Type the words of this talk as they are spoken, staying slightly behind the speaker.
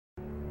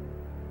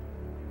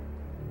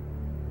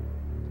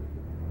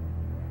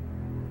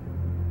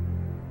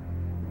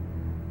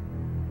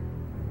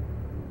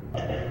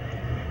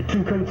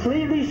to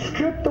completely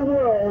strip the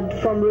world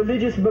from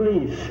religious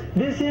beliefs.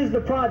 This is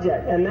the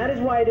project, and that is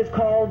why it is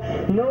called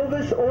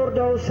Novus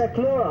Ordo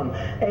Seclorum,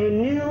 a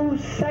new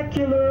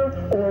secular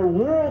or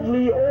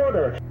worldly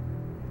order.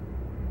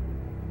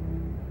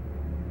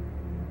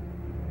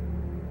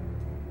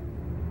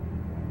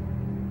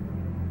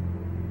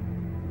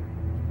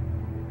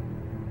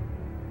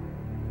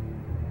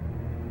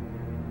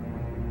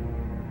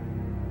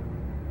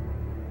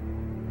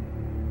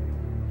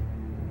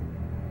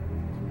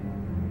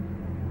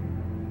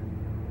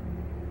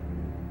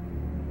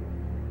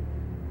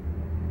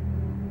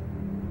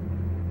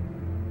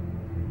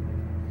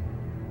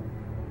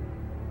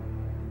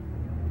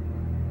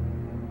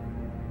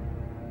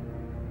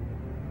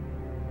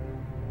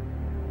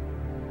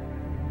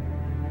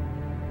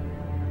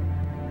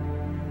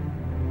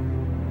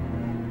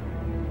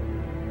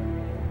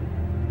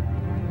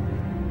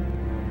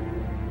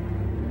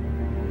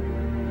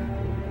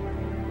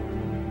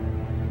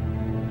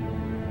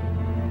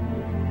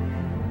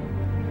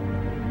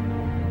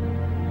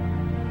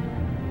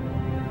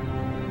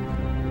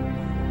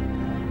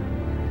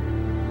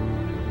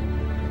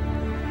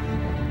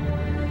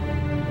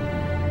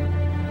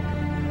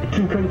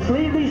 To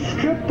completely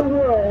strip the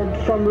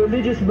world from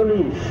religious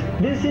beliefs.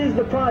 This is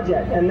the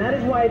project, and that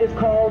is why it is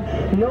called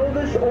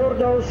Novus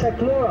Ordo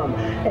Seclorum,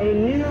 a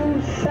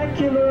new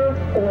secular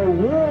or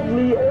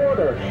worldly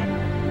order.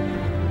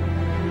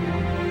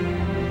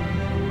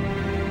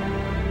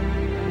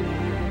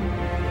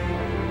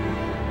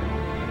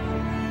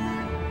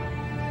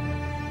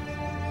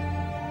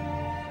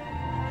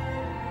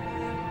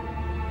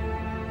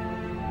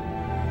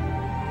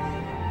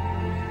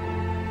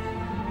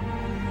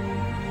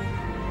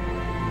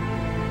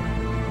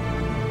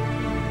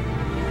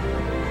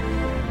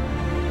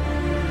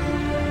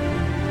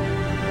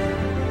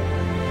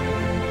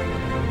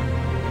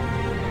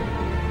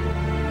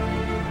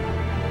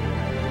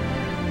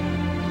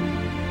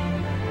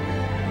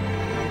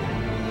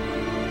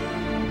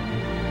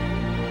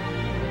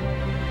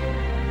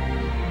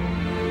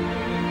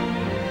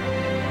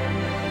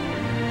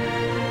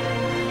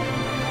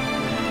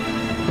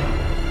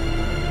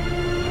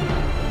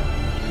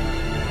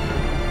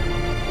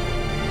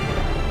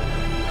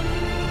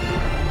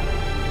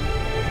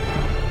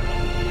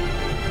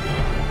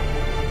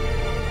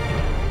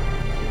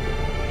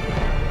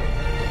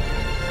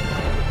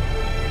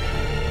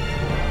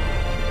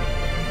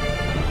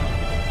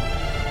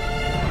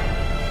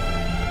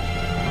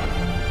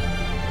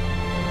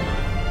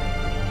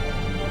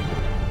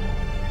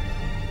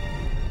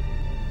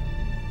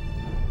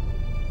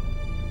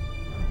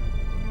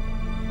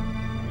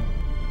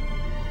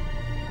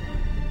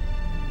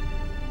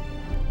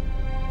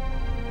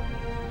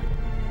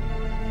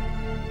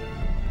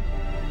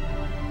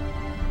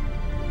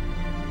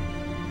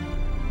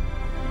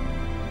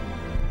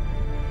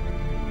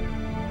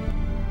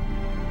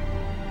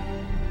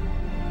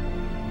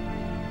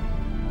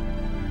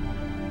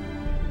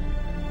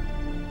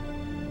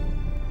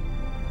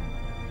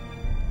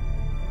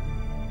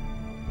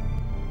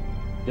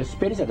 The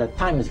spirits at that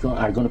time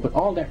are going to put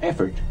all their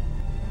effort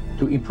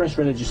to impress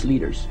religious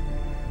leaders,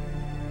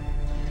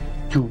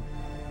 to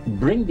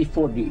bring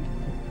before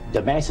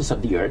the masses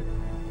of the earth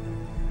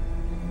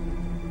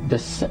the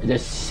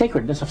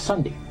sacredness of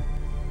Sunday.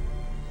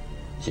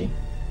 See?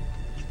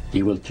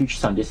 They will teach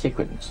Sunday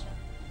sacredness.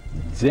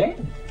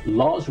 Then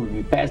laws will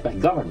be passed by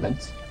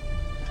governments.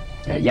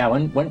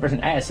 One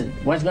person asked,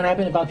 what's going to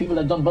happen about people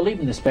that don't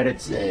believe in the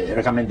Spirit's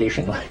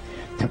recommendation?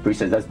 The priest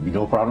says, that's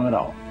no problem at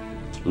all.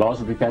 Laws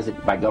will be passed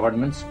by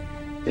governments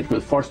that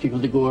will force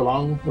people to go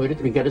along with it,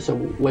 regardless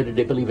of whether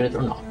they believe in it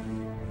or not.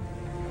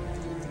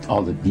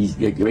 All these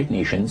great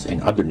nations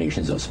and other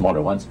nations, or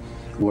smaller ones,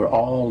 were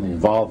all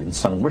involved in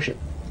sun worship.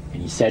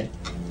 And he said,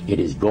 it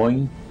is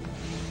going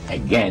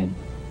again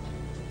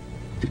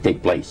to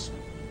take place,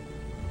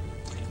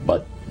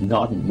 but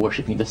not in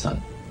worshiping the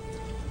sun,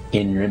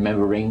 in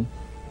remembering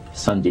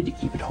Sunday to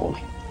keep it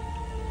holy.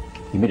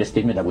 He made a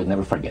statement I would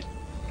never forget.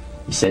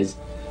 He says,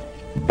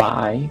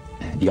 by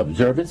the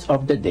observance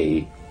of the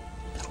day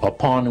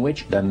upon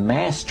which the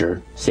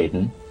master,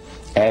 Satan,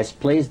 has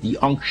placed the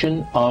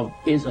unction of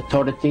his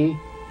authority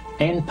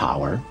and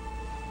power,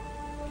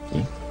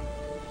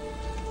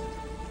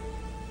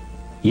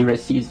 he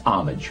receives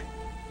homage,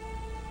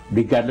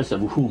 regardless of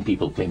whom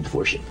people claim to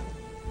worship.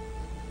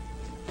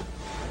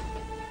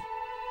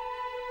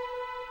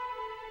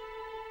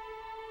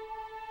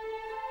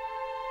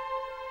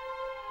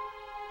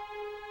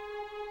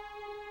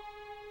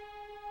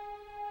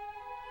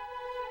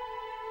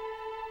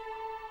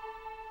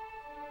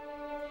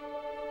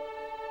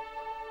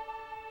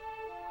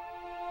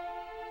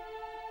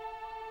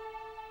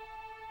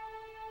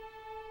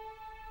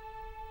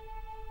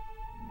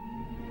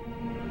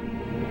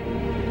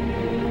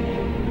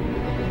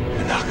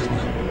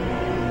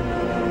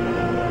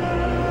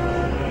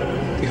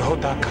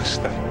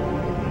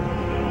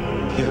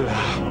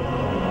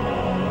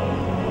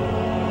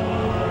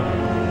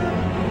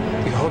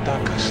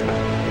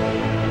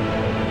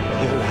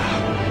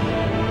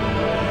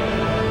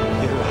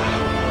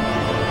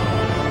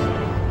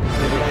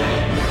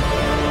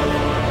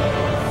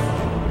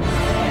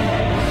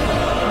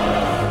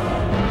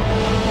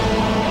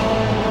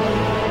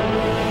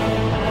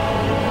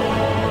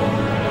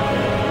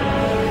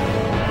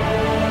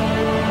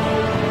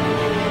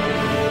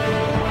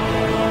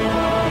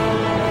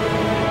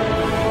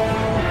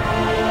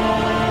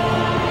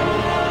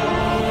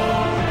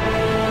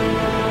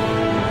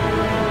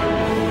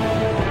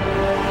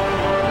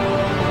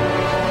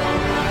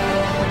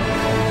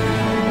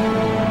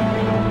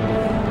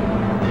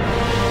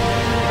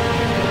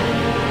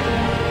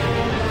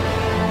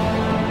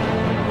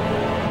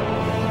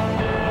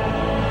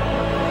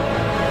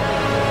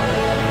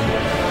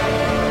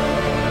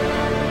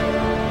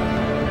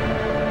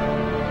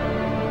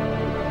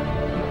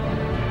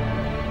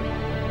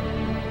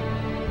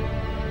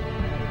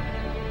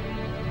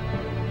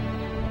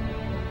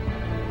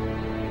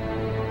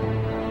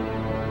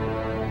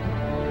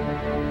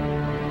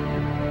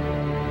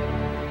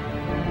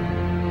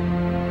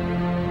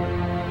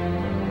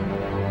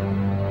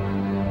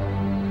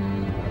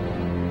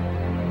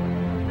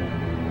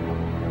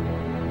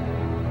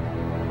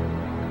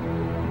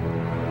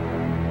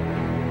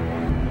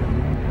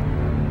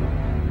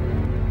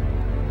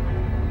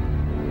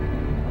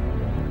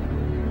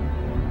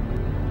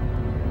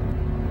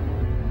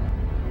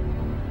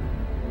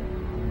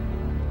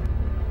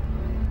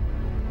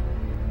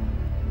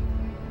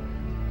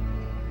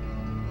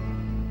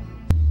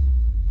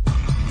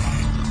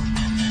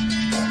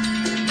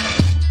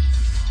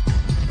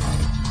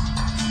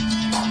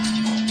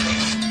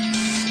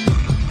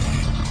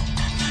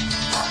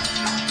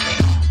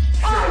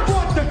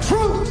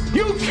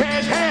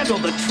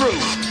 handle the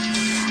truth.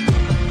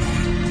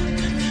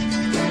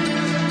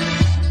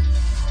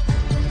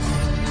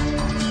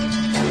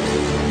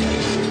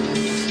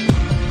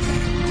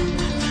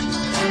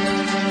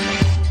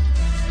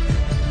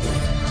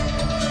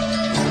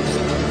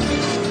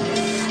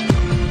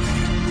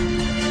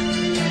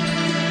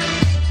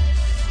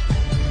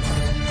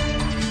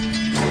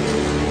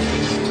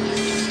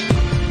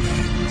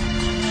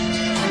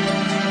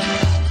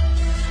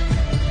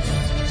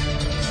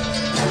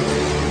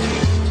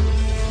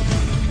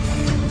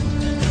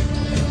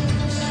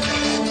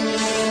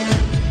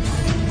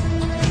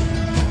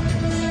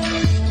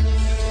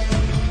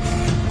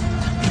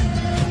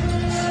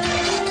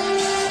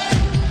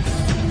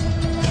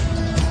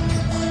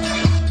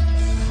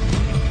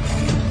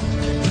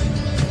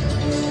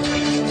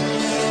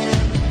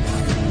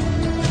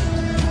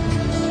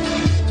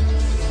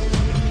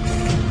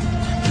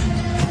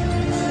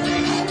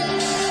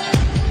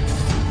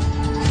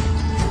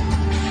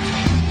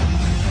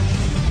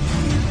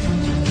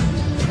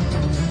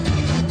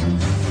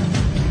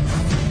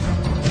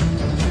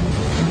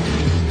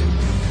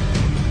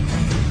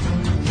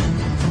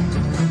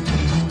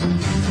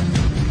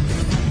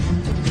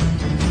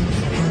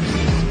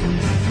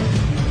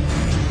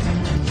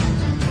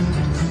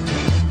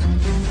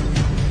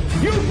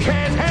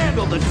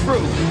 The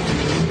truth.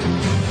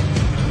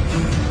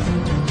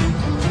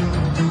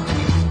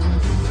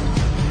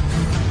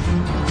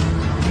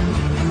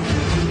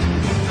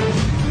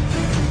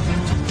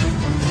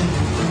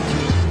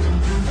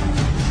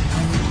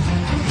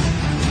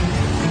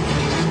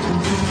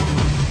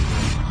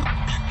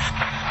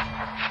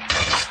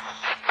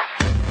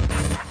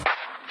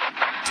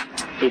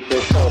 It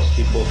was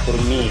possible for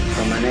me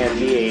from an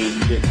early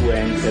age to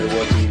enter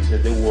what is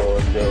the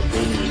world of the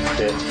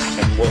elite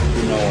and what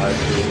we know as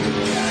the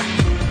Illuminati.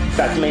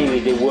 But mainly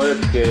they work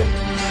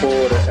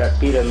for a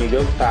pyramid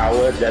of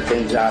power that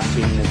ends up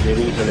in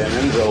Jerusalem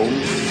and Rome,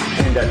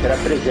 and that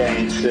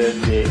represents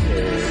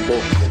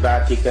both the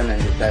Vatican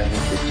and the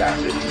Chinese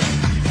establishment.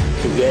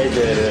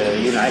 Together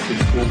united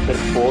to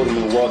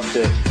perform what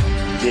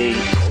they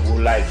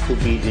would like to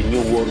be the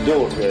New World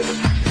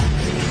Order.